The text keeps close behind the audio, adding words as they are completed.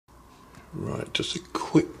Right, just a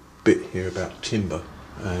quick bit here about timber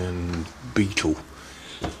and beetle.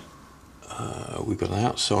 We've got an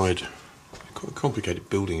outside, quite a complicated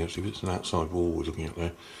building actually, but it's an outside wall we're looking at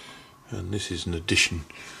there, and this is an addition.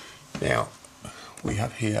 Now, we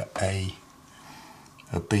have here a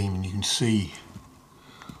beam, and you can see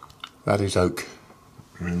that is oak,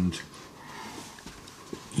 and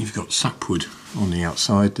you've got sapwood on the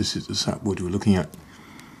outside. This is the sapwood we're looking at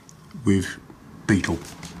with beetle,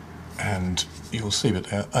 and you'll see that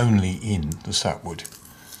they're only in the sapwood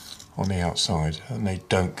on the outside, and they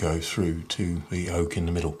don't go through to the oak in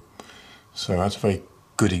the middle. So that's a very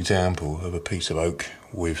good example of a piece of oak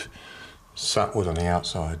with sapwood on the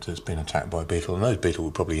outside that's been attacked by beetle, and those beetle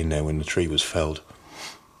were probably in there when the tree was felled,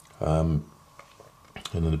 and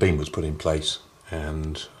then the beam was put in place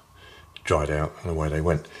and dried out, and away they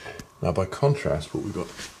went. Now, by contrast, what we've got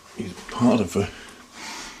is part of a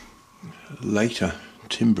later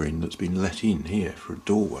timbering that's been let in here for a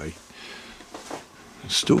doorway.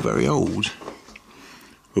 It's still very old,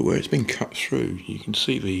 but where it's been cut through, you can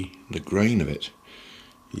see the grain of it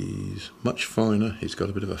is much finer. It's got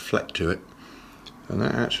a bit of a fleck to it, and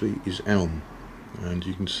that actually is elm, and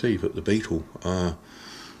you can see that the beetle are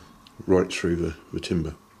right through the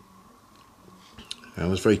timber. Now,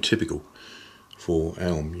 that's very typical for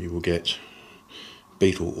elm. You will get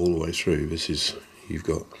beetle all the way through. You've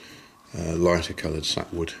got lighter coloured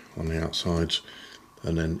sapwood on the outsides,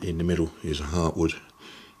 and then in the middle is a heartwood,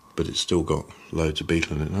 but it's still got loads of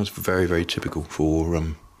beetle in it. And that's very, very typical for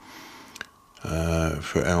elm.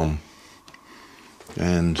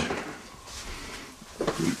 And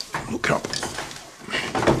look up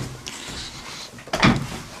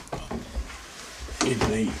in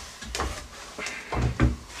the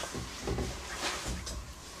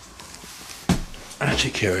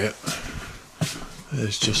attic area,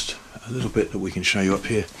 there's just a little bit that we can show you up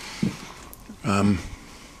here.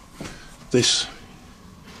 This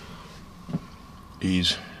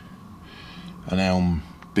is an elm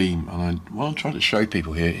beam, and what I'm trying to show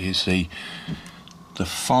people here is the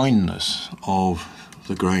fineness of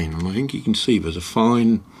the grain, and I think you can see there's a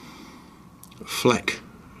fine fleck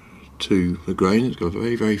to the grain. It's got a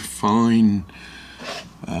very, very fine,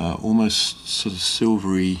 almost sort of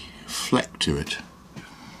silvery fleck to it.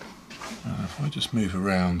 If I just move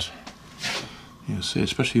around, you'll see,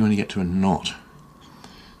 especially when you get to a knot,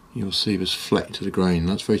 you'll see this fleck to the grain.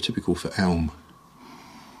 That's very typical for elm.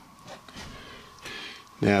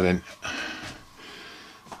 Now then,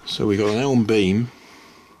 so we've got an elm beam,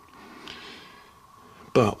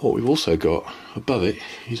 but what we've also got above it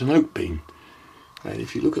is an oak beam. And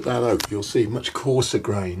if you look at that oak, you'll see much coarser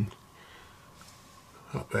grain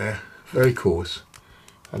up there, very coarse.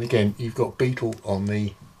 And again, you've got beetle on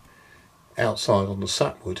the outside on the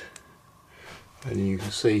sapwood, and you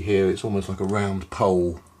can see here it's almost like a round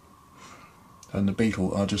pole, and the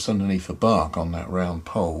beetle are just underneath the bark on that round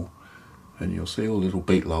pole, and you'll see all the little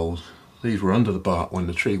beetle holes. These were under the bark when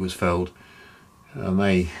the tree was felled, and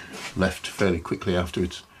they left fairly quickly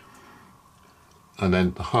afterwards. And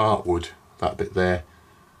then the heartwood, that bit there,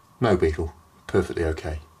 no beetle, perfectly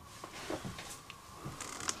okay.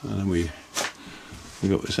 And then we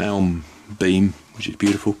got this elm beam, which is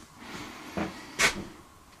beautiful.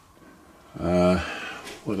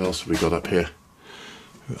 What else have we got up here?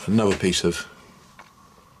 Another piece of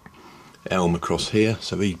elm across here.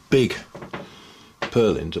 So these big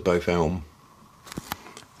purlins are both elm,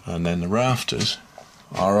 and then the rafters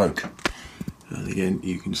are oak. And again,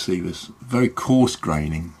 you can see this very coarse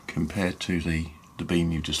graining compared to the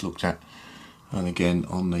beam you just looked at. And again,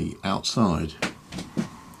 on the outside,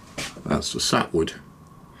 that's the sapwood,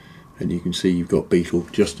 and you can see you've got beetle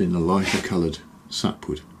just in the lighter coloured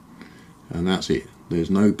sapwood, and that's it. There's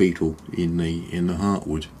no beetle in the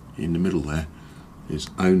heartwood in the middle there. It's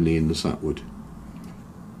only in the sapwood.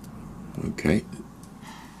 Okay,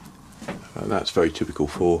 that's very typical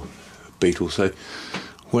for beetle. So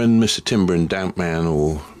when Mr. Timber and Damp Man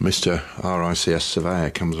or Mr. RICS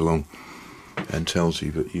Surveyor comes along and tells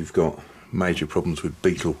you that you've got major problems with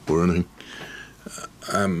beetle or anything,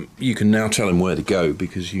 you can now tell him where to go,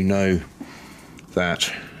 because you know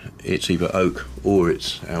that it's either oak or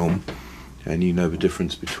it's elm, and you know the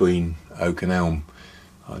difference between oak and elm.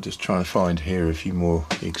 I'm just trying to find here a few more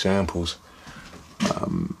examples. I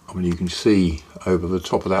mean, you can see over the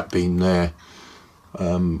top of that beam there,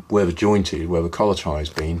 where the joint is, where the collar tie's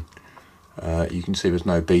been, you can see there's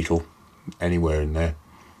no beetle anywhere in there.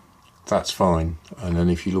 That's fine. And then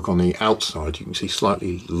if you look on the outside, you can see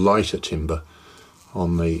slightly lighter timber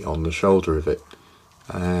on the shoulder of it,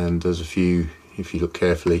 and there's a few, if you look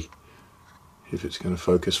carefully, if it's going to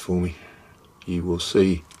focus for me, you will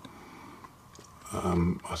see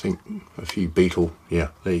I think a few beetle, yeah,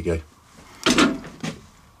 there you go,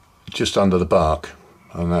 just under the bark,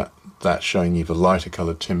 and that's showing you the lighter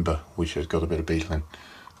coloured timber which has got a bit of beetle in,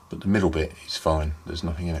 but the middle bit is fine, there's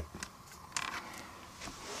nothing in it.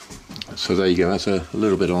 So there you go, that's a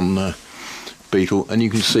little bit on beetle, and you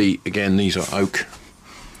can see again these are oak,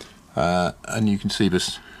 and you can see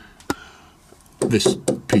this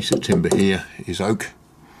piece of timber here is oak,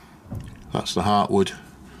 that's the heartwood,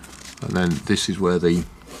 and then this is where the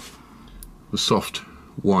soft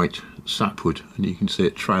white sapwood, and you can see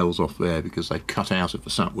it trails off there because they've cut out of the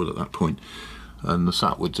sapwood at that point, and the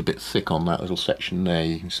sapwood's a bit thick on that little section there,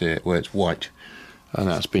 you can see it where it's white, and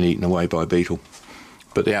that's been eaten away by beetle.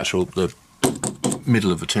 But the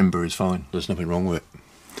middle of the timber is fine, there's nothing wrong with it.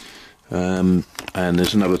 And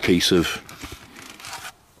there's another piece of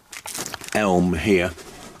elm here,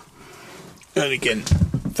 and again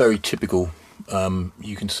very typical.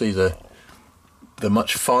 You can see the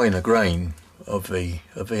much finer grain of the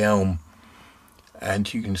elm,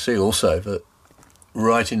 and you can see also that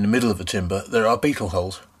right in the middle of the timber there are beetle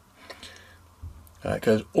holes. It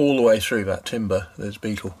goes all the way through that timber, there's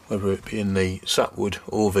beetle, whether it be in the sapwood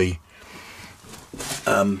or the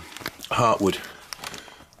heartwood,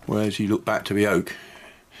 whereas you look back to the oak,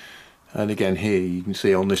 and again here you can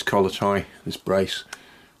see on this collar tie, this brace,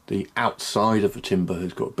 the outside of the timber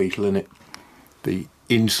has got beetle in it, the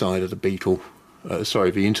inside of the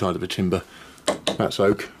the inside of the timber, that's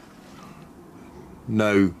oak,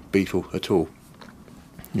 no beetle at all.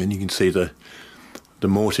 And you can see the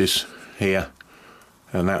mortise here,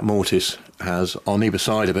 and that mortise has on either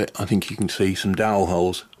side of it, I think you can see some dowel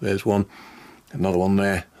holes. There's one, another one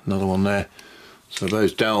there, another one there. So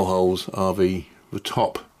those dowel holes are the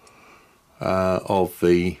top of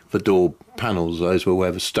the door panels. Those were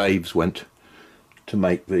where the staves went to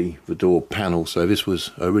make the door panel. So this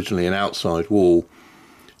was originally an outside wall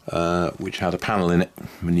which had a panel in it,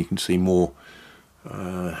 and you can see more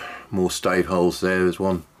stave holes there. There's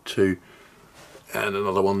one, two, and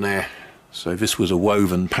another one there. So this was a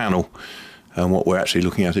woven panel, and what we're actually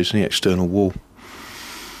looking at is the external wall.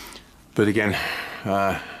 But again,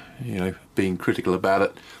 you know, being critical about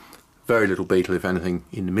it, very little beetle if anything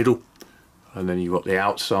in the middle, and then you've got the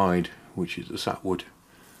outside which is the sapwood,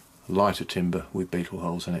 lighter timber with beetle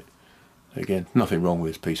holes in it. Again, nothing wrong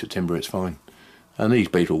with this piece of timber, it's fine, and these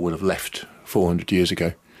beetle would have left 400 years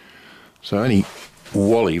ago. So any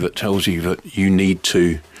wally that tells you that you need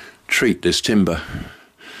to treat this timber,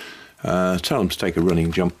 tell them to take a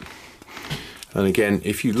running jump. And again,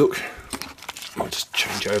 if you look, I'll just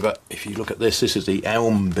change over, if you look at this is the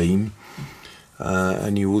elm beam,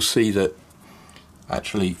 and you will see that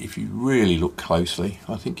actually if you really look closely,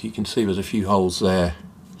 I think you can see there's a few holes there,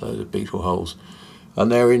 those are beetle holes, and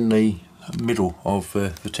they're in the middle of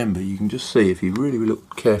the timber. You can just see, if you really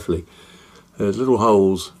look carefully, there's little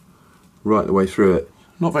holes right the way through it,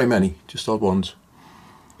 not very many, just odd ones,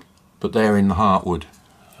 but they're in the heartwood,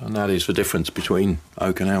 and that is the difference between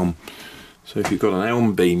oak and elm. So if you've got an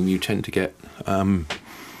elm beam, you tend to get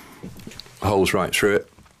holes right through it.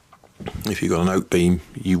 If you've got an oak beam,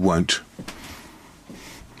 you won't.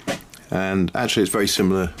 And actually it's very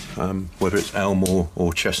similar whether it's elm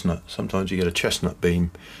or chestnut. Sometimes you get a chestnut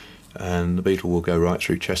beam and the beetle will go right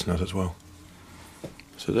through chestnut as well.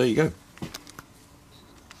 So there you go.